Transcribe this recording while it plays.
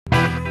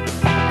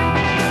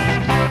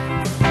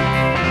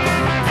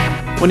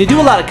When you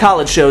do a lot of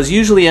college shows, you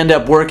usually end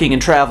up working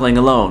and traveling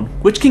alone,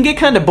 which can get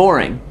kind of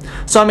boring.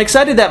 So I'm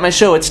excited that my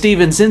show at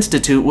Stevens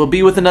Institute will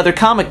be with another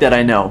comic that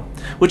I know,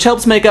 which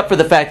helps make up for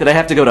the fact that I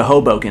have to go to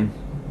Hoboken.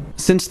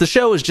 Since the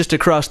show is just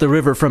across the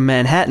river from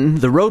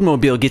Manhattan, the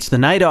Roadmobile gets the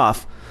night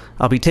off.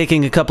 I'll be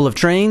taking a couple of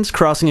trains,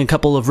 crossing a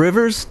couple of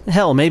rivers,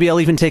 hell, maybe I'll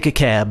even take a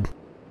cab.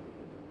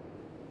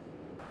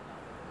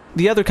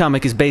 The other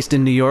comic is based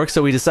in New York,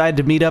 so we decided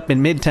to meet up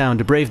in Midtown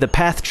to brave the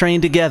PATH train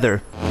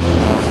together.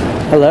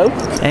 Hello?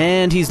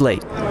 And he's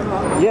late.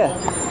 Yeah.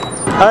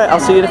 Alright, I'll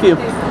see you in a few.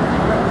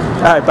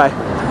 Alright, bye.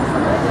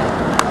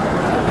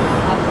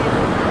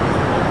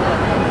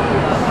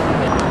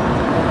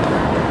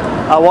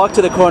 I'll walk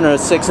to the corner at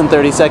 6 and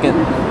 32nd.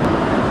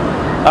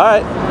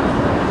 Alright.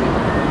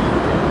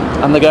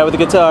 I'm the guy with the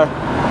guitar.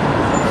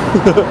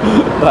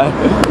 Bye.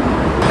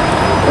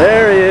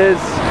 There he is.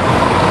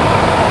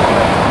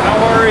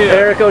 How are you?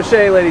 Eric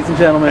O'Shea, ladies and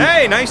gentlemen.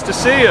 Hey, nice to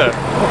see you.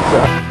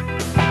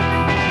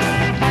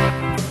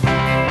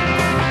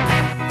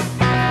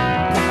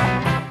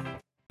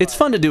 It's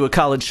fun to do a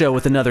college show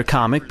with another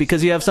comic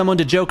because you have someone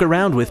to joke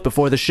around with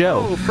before the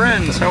show. Oh,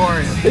 friends, how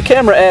are you? The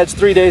camera adds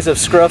 3 days of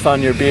scruff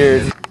on your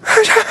beard.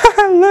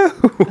 Hello.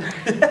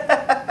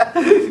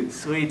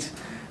 Sweet.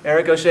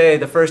 Eric O'Shea,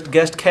 the first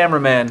guest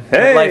cameraman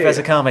Hey, at Life as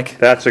a Comic.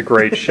 That's a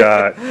great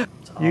shot.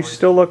 You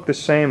still look the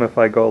same if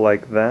I go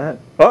like that.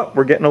 Oh,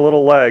 we're getting a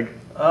little leg.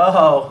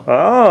 Oh.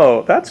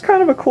 Oh, that's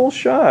kind of a cool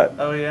shot.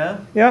 Oh, yeah?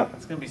 Yeah.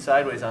 It's going to be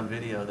sideways on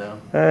video, though.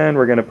 And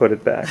we're going to put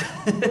it back.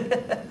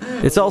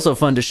 It's also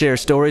fun to share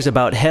stories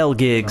about hell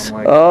gigs.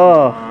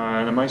 Oh.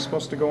 Am I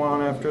supposed to go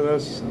on after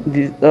this?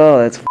 Oh,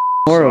 that's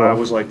horrible. So I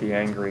was like the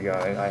angry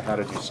guy. I had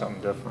to do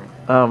something different.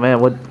 Oh, man,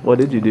 what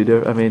did you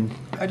do? I mean...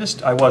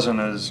 I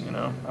wasn't as,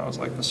 I was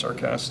like the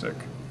sarcastic.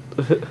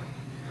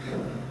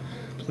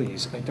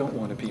 Please, I don't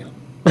want to be on.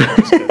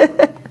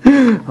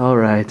 All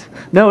right.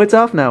 No, it's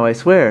off now, I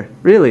swear.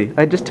 Really,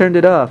 I just turned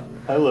it off.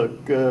 I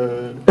look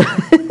good.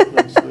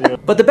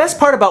 But the best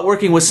part about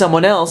working with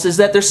someone else is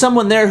that there's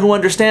someone there who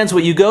understands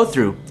what you go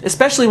through,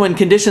 especially when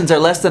conditions are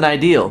less than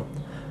ideal.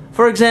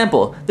 For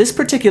example, this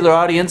particular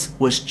audience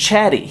was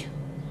chatty.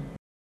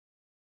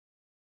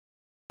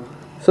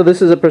 So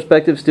this is a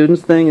prospective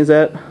students thing, is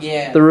that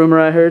the rumor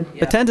I heard?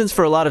 Yeah. Attendance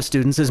for a lot of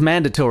students is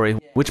mandatory,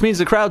 which means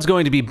the crowd's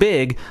going to be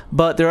big,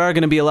 but there are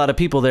going to be a lot of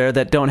people there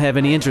that don't have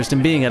any interest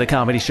in being at a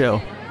comedy show,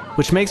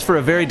 which makes for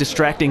a very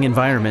distracting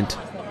environment.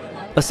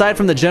 Aside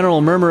from the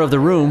general murmur of the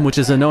room, which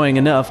is annoying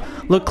enough,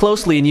 look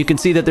closely and you can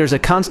see that there's a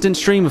constant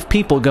stream of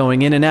people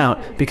going in and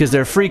out because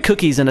there are free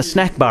cookies and a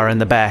snack bar in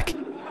the back.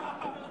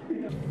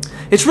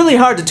 It's really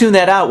hard to tune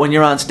that out when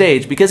you're on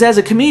stage because as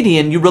a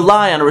comedian you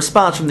rely on a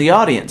response from the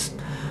audience.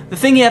 The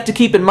thing you have to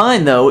keep in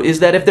mind, though, is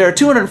that if there are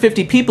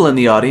 250 people in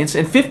the audience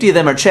and 50 of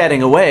them are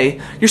chatting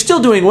away, you're still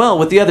doing well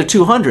with the other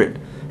 200.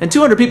 And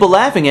 200 people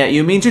laughing at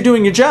you means you're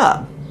doing your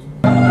job.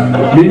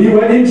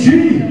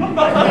 M-U-N-G!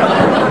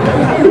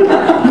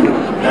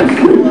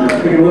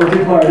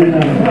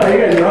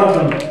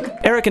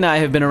 Eric and I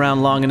have been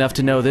around long enough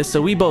to know this,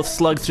 so we both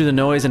slug through the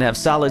noise and have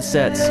solid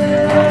sets. You're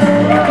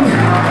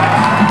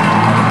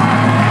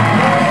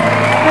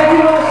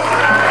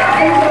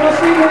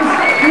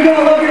going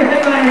to love your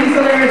headliner. He's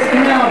hilarious.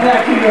 And now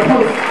back to your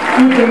host,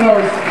 Luke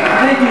Nose.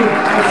 Thank you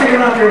for sticking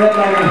around for your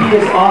headliner. He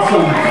is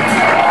awesome.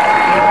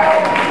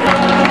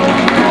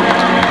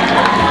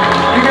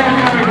 You guys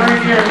have a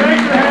great year.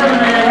 Thanks for having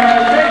me,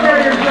 guys. Take care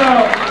of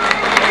yourself.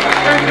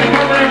 Thanks for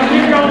coming in.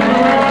 Keep going for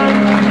one.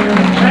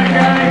 That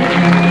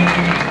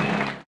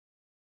guy.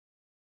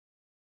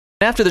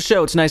 After the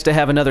show, it's nice to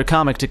have another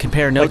comic to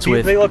compare notes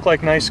with. They look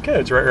like nice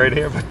kids right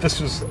here, but this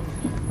was...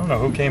 I don't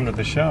know who came to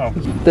the show.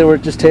 There were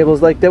just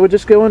tables like they would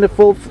just go into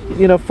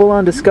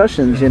full-on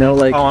discussions,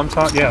 like. Oh, I'm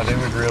talking. Yeah, they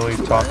would really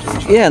talk to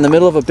each other. Yeah, in the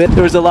middle of a bit,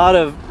 there was a lot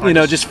of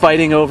just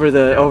fighting over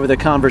the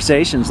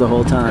conversations the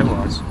whole time. It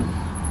was.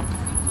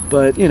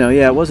 But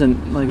yeah, it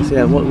wasn't like I said,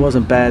 it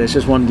wasn't bad. It's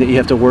just one that you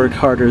have to work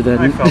harder than.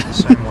 I felt the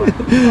same way.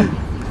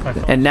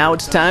 And now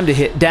it's time to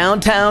hit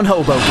downtown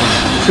Hoboken.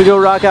 Should we go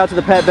rock out to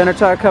the Pat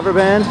Benatar cover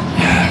band?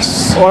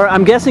 Yes. Or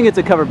I'm guessing it's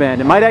a cover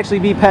band. It might actually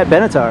be Pat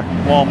Benatar.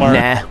 Walmart.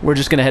 Nah, we're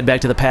just gonna head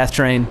back to the PATH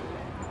train.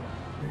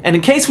 And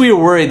in case we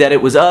were worried that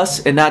it was us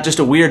and not just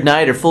a weird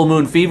night or full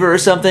moon fever or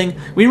something,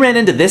 we ran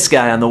into this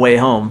guy on the way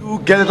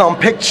home. Get it on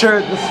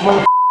picture.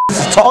 This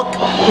is talk.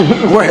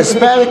 We're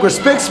Hispanic, we're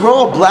Spics, we're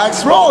all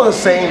blacks, we're all the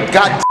same.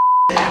 God,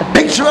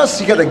 picture us.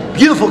 You got a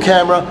beautiful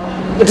camera.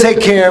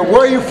 Take care. Where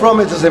are you from?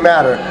 It doesn't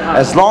matter.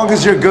 As long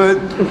as you're good,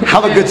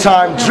 have a good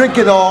time, drink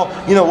it all.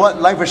 You know what?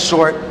 Life is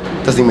short.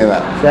 Doesn't even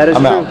matter. That is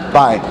I'm true. out.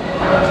 Bye.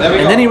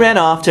 And then he ran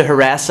off to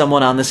harass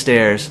someone on the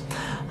stairs.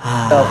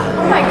 Oh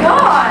my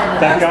god!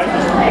 That guy?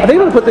 I think I'm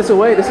gonna put this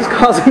away. This is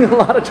causing a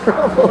lot of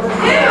trouble.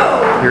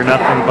 Ew! You're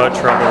nothing but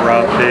trouble,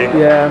 Rob P.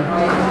 Yeah.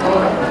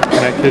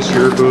 Can I kiss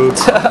your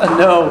boobs?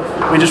 No.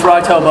 We just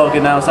rocked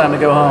Hoboken. Now it's time to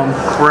go home.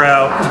 We're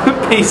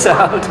out. Peace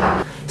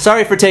out.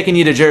 Sorry for taking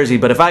you to Jersey,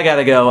 but if I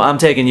gotta go, I'm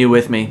taking you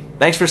with me.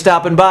 Thanks for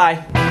stopping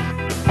by.